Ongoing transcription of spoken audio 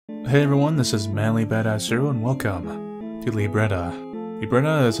Hey everyone, this is Manly Badass Zero and welcome to Libretta.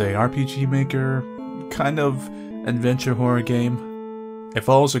 Libretta is a RPG maker, kind of adventure horror game. It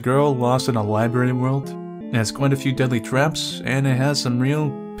follows a girl lost in a library world. It has quite a few deadly traps, and it has some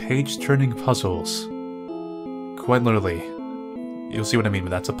real page-turning puzzles. Quite literally. You'll see what I mean,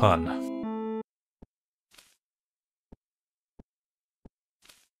 but that's a pun.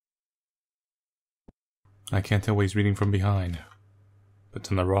 I can't tell what he's reading from behind. But it's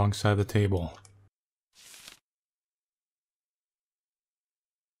on the wrong side of the table.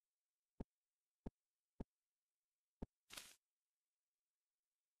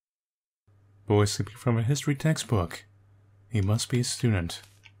 Boy sleeping from a history textbook. He must be a student.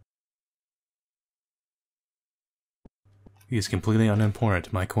 He is completely unimportant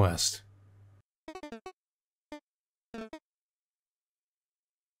to my quest.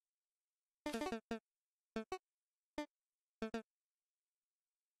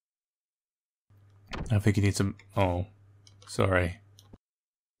 I think he needs some. Oh, sorry.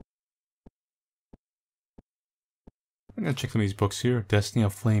 I'm gonna check some of these books here. Destiny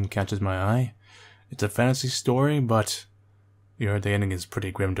of Flame catches my eye. It's a fantasy story, but you heard the ending is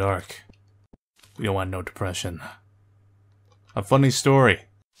pretty grimdark. We don't want no depression. A funny story.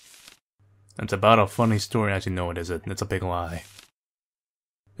 It's about a funny story. Actually, no, it isn't. It's a big lie.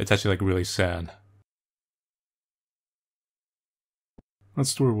 It's actually like really sad. That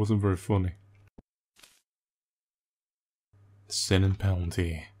story wasn't very funny. Sin and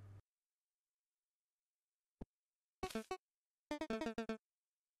Penalty.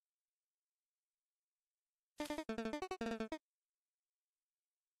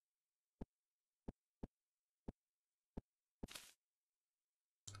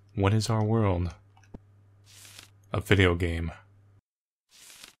 What is our world? A video game.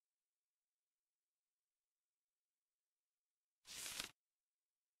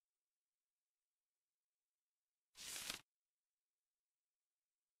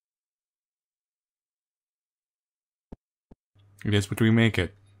 It is what we make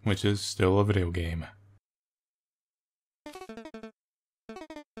it, which is still a video game.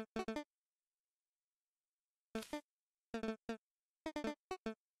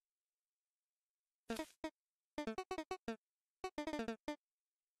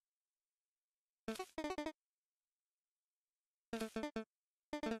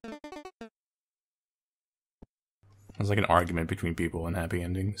 It's like an argument between people and happy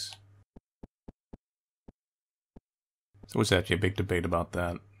endings. There was actually a big debate about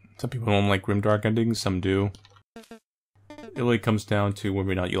that. Some people don't like grimdark endings, some do. It really comes down to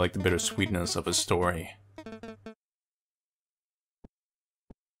whether or not you like the bittersweetness of a story.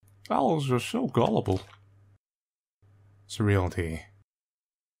 Owls are so gullible. Surreality.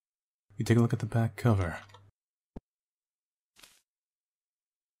 You take a look at the back cover.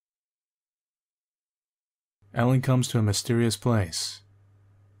 Alan comes to a mysterious place.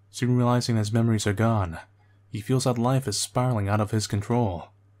 Soon realizing his memories are gone, he feels that life is spiraling out of his control.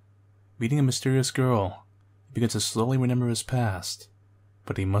 Meeting a mysterious girl, he begins to slowly remember his past,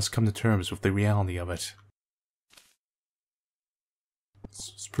 but he must come to terms with the reality of it.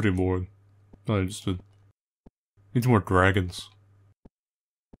 It's pretty boring. I just needs more dragons.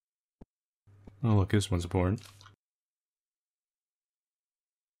 Oh look, this one's important.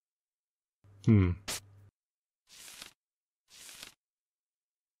 The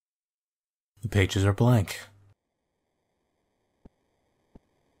pages are blank.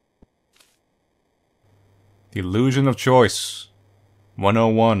 The Illusion of Choice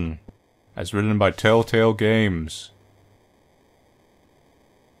 101, as written by Telltale Games.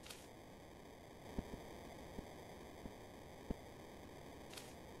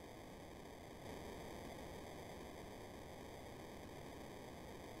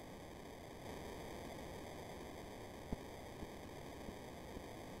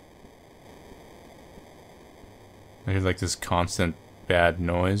 I hear like this constant bad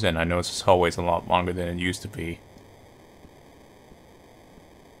noise, and I notice this hallway's a lot longer than it used to be.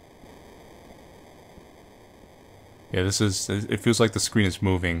 Yeah, it feels like the screen is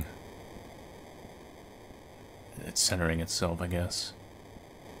moving. It's centering itself, I guess.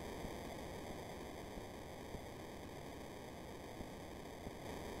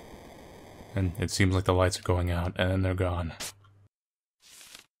 And it seems like the lights are going out, and then they're gone.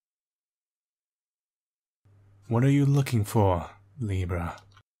 What are you looking for, Libra?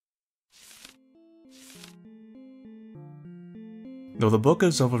 Though the book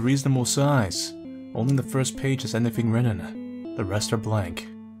is of a reasonable size, only the first page has anything written. The rest are blank.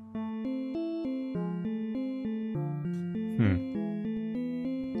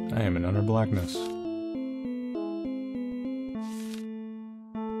 I am in utter blackness.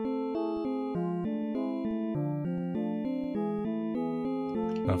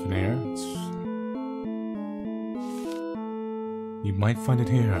 Nothing here. You might find it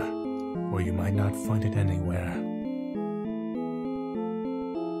here, or you might not find it anywhere.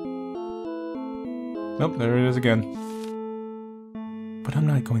 Nope, there it is again. But I'm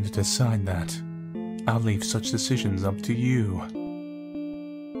not going to decide that. I'll leave such decisions up to you.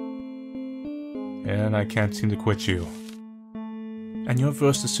 And I can't seem to quit you. And your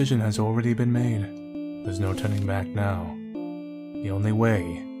first decision has already been made. There's no turning back now. The only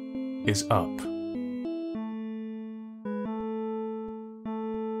way is up.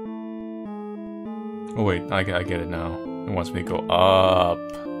 Oh wait, I get it now. It wants me to go up.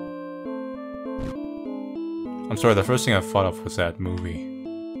 I'm sorry, the first thing I thought of was that movie.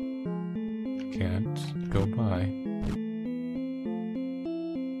 Can't go by.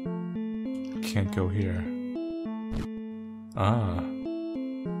 Can't go here. Ah.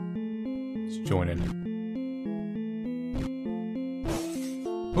 Let's join it.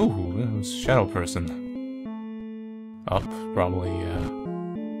 Ooh, that was Shadow Person. Up, probably,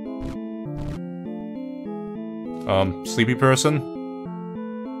 Sleepy Person?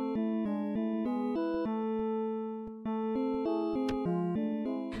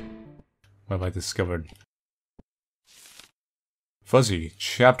 What have I discovered? Fuzzy,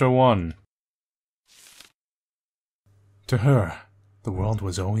 Chapter 1. To her, the world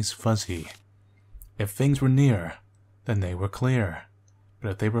was always fuzzy. If things were near, then they were clear.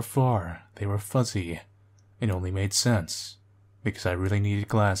 But if they were far, they were fuzzy. It only made sense, because I really needed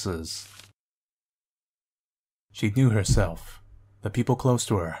glasses. She knew herself, the people close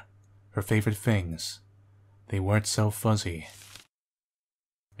to her, her favorite things. They weren't so fuzzy.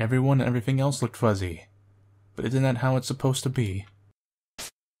 Everyone and everything else looked fuzzy, but isn't that how it's supposed to be?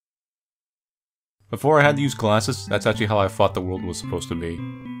 Before I had to use glasses, that's actually how I thought the world was supposed to be.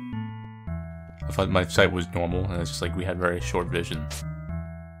 I thought my sight was normal, and it's just like we had very short vision.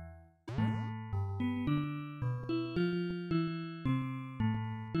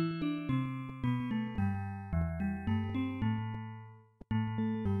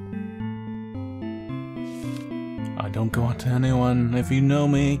 I don't go out to anyone. If you know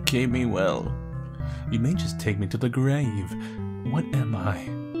me, keep me well. You may just take me to the grave. What am I?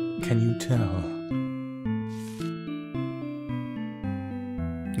 Can you tell?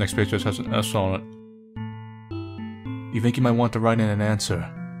 Next page just has an S on it. You think you might want to write in an answer,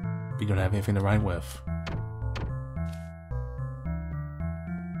 but you don't have anything to write with.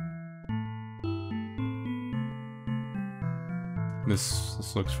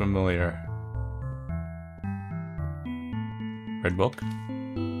 This looks familiar. Red book?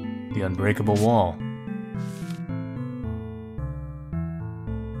 The Unbreakable Wall.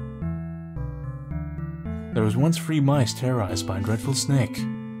 There was once 3 mice terrorized by a dreadful snake.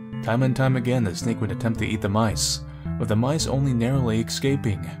 Time and time again, the snake would attempt to eat the mice, with the mice only narrowly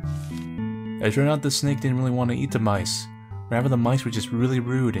escaping. It turned out the snake didn't really want to eat the mice. Rather, the mice were just really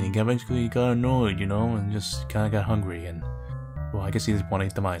rude, and he eventually got annoyed, you know, and just kind of got hungry, and... well, I guess he didn't want to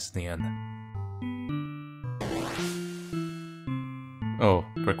eat the mice in the end. Oh,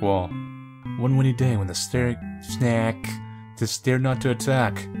 brick wall. One windy day when the snack just dared not to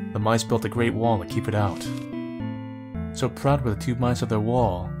attack, the mice built a great wall to keep it out. So proud were the 2 mice of their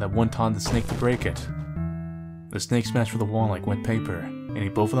wall that one taunted the snake to break it. The snake smashed through the wall like wet paper, and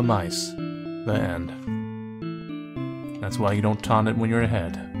ate both of the mice. The end. That's why you don't taunt it when you're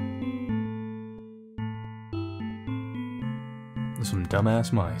ahead. There's some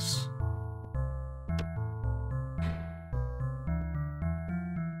dumbass mice.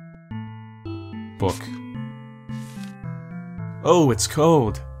 Book. Oh, it's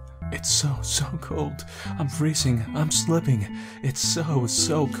cold. It's so cold. I'm freezing. I'm slipping. It's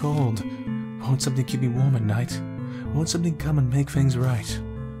so cold. Won't something keep me warm at night? Won't something come and make things right?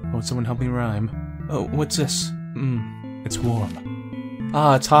 Won't someone help me rhyme? Oh, what's this? It's warm.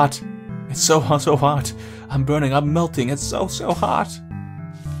 Ah, it's hot. It's so hot. I'm burning. I'm melting. It's so hot.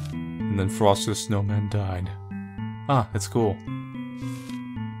 And then Frost the Snowman died. Ah, it's cool.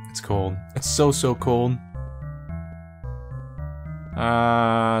 It's cold. It's so cold.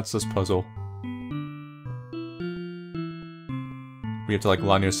 It's this puzzle. You have to like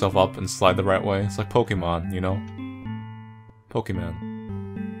line yourself up and slide the right way. It's like Pokemon, you know? Pokemon.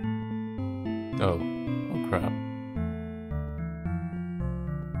 Oh crap.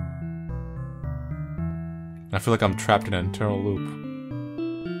 I feel like I'm trapped in an internal loop.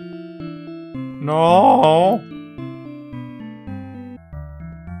 No!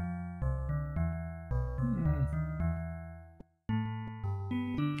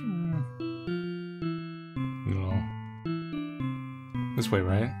 This way,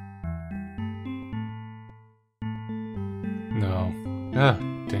 right? No. Ah.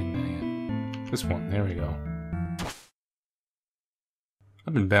 dang man. This one, there we go.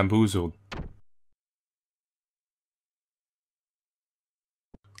 I've been bamboozled.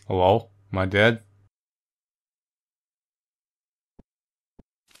 Hello? Am I dead?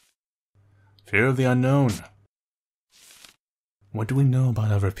 Fear of the unknown. What do we know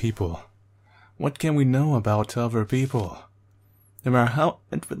about other people? What can we know about other people? No matter how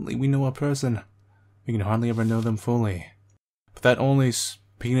infinitely we know a person, we can hardly ever know them fully. But that only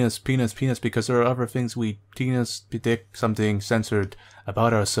penis because there are other things we predict something censored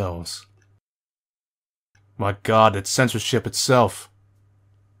about ourselves. My god, it's censorship itself.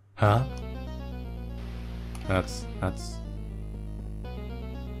 Huh? That's...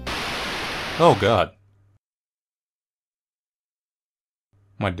 Oh god.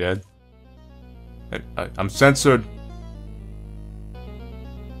 Am I dead? I'm censored.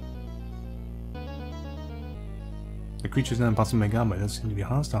 The creature's not impossible to make out, but it does seem to be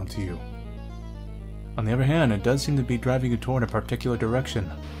hostile to you. On the other hand, it does seem to be driving you toward a particular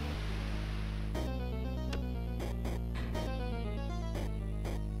direction.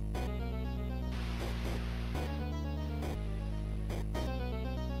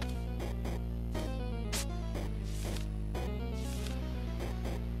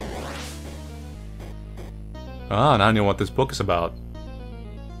 Ah, now I know what this book is about.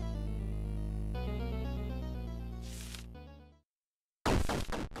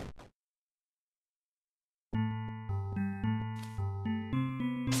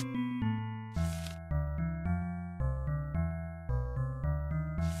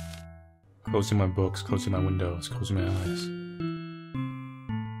 Closing my books, closing my windows, closing my eyes.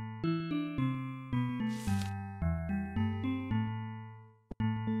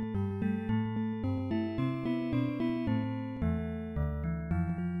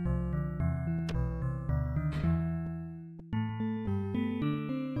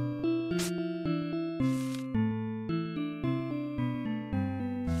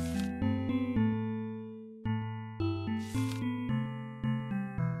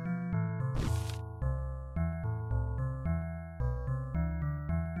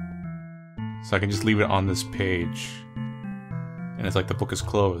 So I can just leave it on this page. And it's like the book is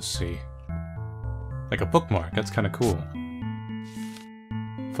closed, see? Like a bookmark, that's kinda cool.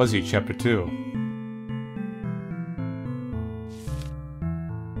 Fuzzy, Chapter 2.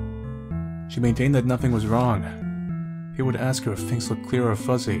 She maintained that nothing was wrong. He would ask her if things looked clear or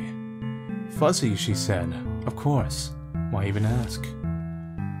fuzzy. Fuzzy, she said. Of course. Why even ask?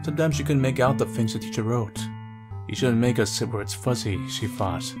 Sometimes she couldn't make out the things the teacher wrote. You shouldn't make us sit where it's fuzzy, she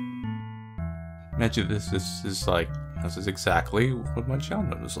thought. Imagine this is exactly what my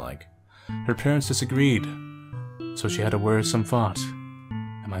childhood was like. Her parents disagreed, so she had to wear some thought.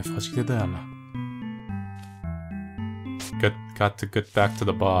 Am I fuzzy to them? Got to get back to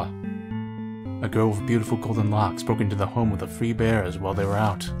the bar. A girl with beautiful golden locks broke into the home with the 3 bears while they were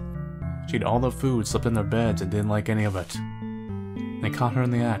out. She ate all the food, slept in their beds, and didn't like any of it. They caught her in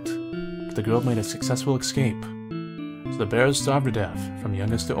the act, but the girl made a successful escape. So the bears starved to death, from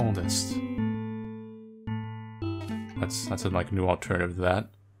youngest to oldest. That's a like new alternative to that.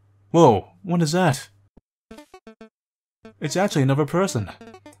 Whoa, what is that? It's actually another person.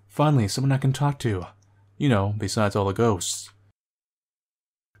 Finally, someone I can talk to. You know, besides all the ghosts.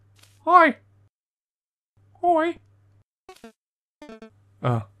 Hi. Hi.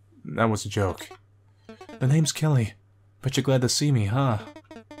 That was a joke. The name's Kelly. Bet you're glad to see me, huh?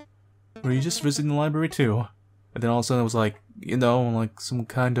 Were you just visiting the library too? And then all of a sudden it was like, you know, like some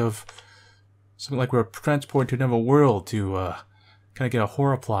kind of... something like we're transported to another world to, kind of get a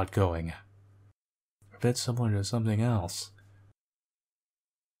horror plot going. A bit similar to something else.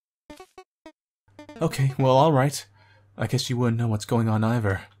 Okay, well, alright. I guess you wouldn't know what's going on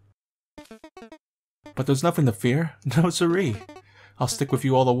either. But there's nothing to fear. No siree. I'll stick with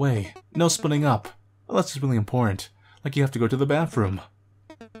you all the way. No splitting up. Unless it's really important. Like you have to go to the bathroom.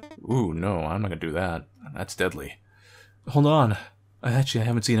 Ooh, no, I'm not gonna do that. That's deadly. Hold on. I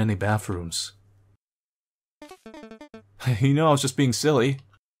haven't seen any bathrooms. You know, I was just being silly.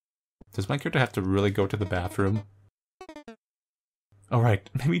 Does my character have to really go to the bathroom? Alright,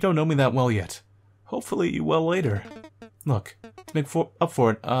 maybe you don't know me that well yet. Hopefully you will later. Look, to make up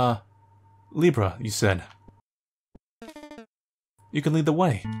for it, Libra, you said. You can lead the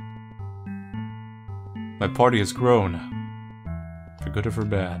way. My party has grown. For good or for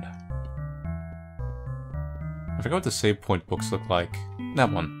bad. I forgot what the save point books look like.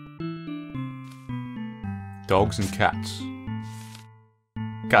 That one. Dogs and cats.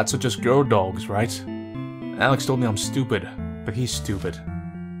 Cats are just girl dogs, right? Alex told me I'm stupid, but he's stupid.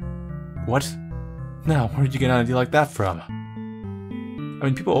 What? Now, where did you get an idea like that from? I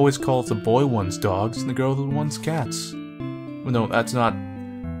mean, people always call the boy ones dogs and the girl ones cats. Well, no, that's not...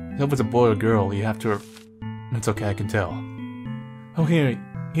 If it's a boy or girl, you have to... It's okay, I can tell. Oh, here.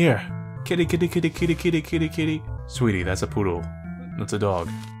 Kitty, kitty, kitty, kitty, kitty, kitty, kitty. Sweetie, that's a poodle. That's a dog.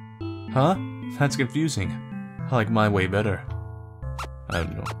 Huh? That's confusing. I like my way better. I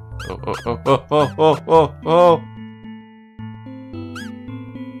don't know. Oh.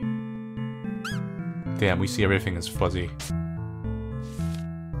 Damn, we see everything is fuzzy.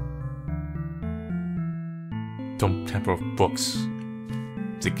 Don't tamper with books.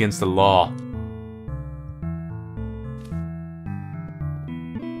 It's against the law.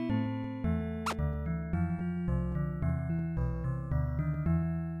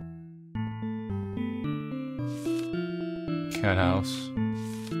 Cat house.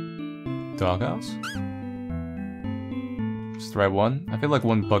 Dog house? Is it the right one? I feel like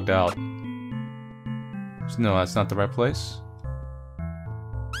one bugged out. No, that's not the right place.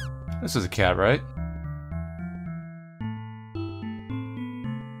 This is a cat, right?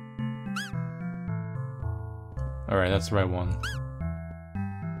 Alright, that's the right one.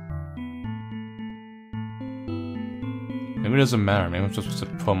 Maybe it doesn't matter. Maybe I'm just supposed to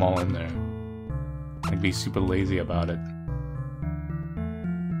put them all in there. Like, be super lazy about it.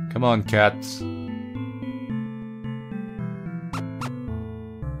 Come on, cats.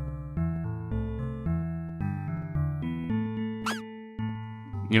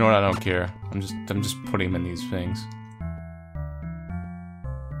 You know what? I don't care. I'm just putting them in these things.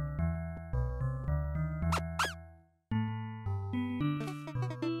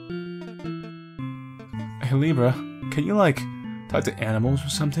 Hey Libra, can you like talk to animals or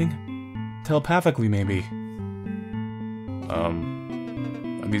something? Telepathically, maybe. Are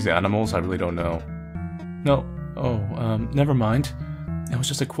these animals? I really don't know. No. Oh, never mind. It was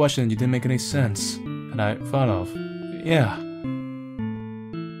just a question you didn't make any sense. And I thought of. Yeah.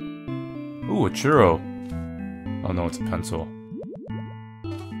 Ooh, a churro. Oh no, it's a pencil.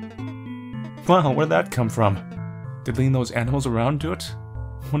 Wow, where'd that come from? Did leading those animals around do it?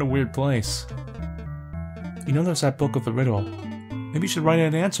 What a weird place. You know there's that book of the riddle. Maybe you should write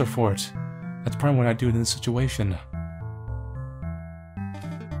an answer for it. That's probably what I'd do in this situation.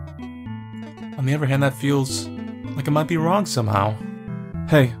 On the other hand, that feels like it might be wrong somehow.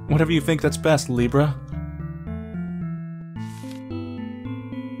 Hey, whatever you think that's best, Libra.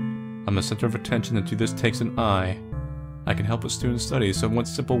 I'm the center of attention, and to this takes an eye. I can help a student study, so what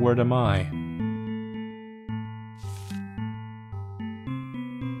simple word am I?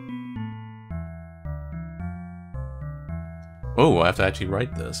 Oh, I have to actually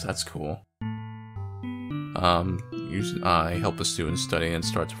write this. That's cool. Use an I, help a student study, and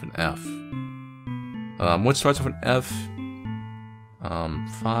starts with an F. What starts with an F?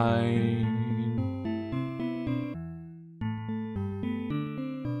 Fine.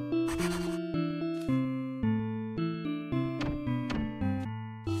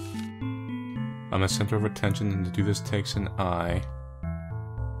 I'm a center of attention, and to do this takes an I.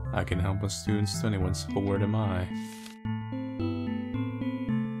 I can help a student study. What simple word am I?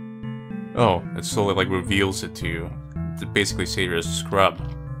 Oh, it slowly like reveals it to you. To basically say you're a scrub.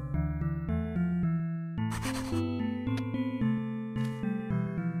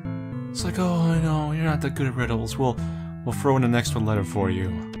 It's like, oh, I know, you're not that good at riddles. We'll throw in an extra letter for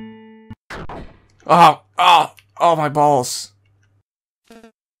you. Oh, my balls.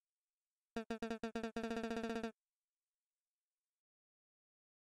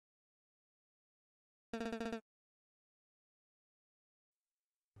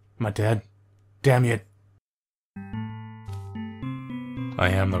 Am I dead? Damn it. I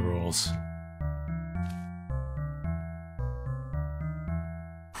am the rules.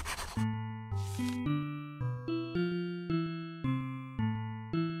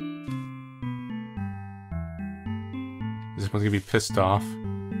 Is this one's gonna be pissed off?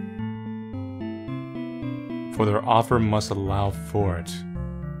 For their offer must allow for it.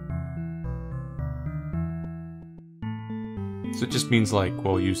 So it just means like,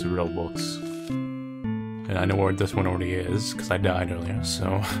 well, use the real books. And I know where this one already is, because I died earlier,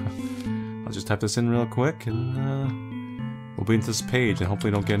 so... I'll just type this in real quick, and we'll be into this page, and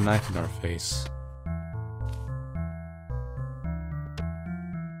hopefully don't get a knife in our face.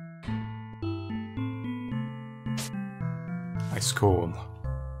 High school.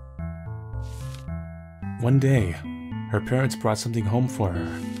 One day, her parents brought something home for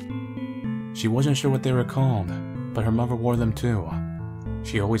her. She wasn't sure what they were called, but her mother wore them too.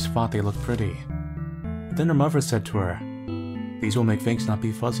 She always thought they looked pretty. But then her mother said to her, "These will make things not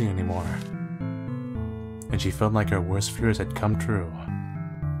be fuzzy anymore." And she felt like her worst fears had come true.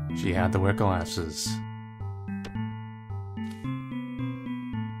 She had to wear glasses.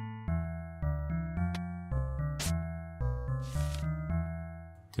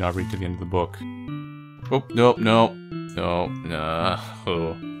 not read to the end of the book. Oh, no, no. No, nah.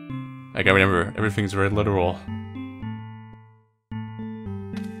 Oh. I gotta remember, everything's very literal.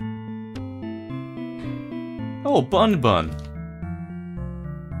 Oh, Bun Bun.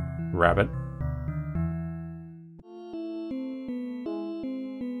 Rabbit.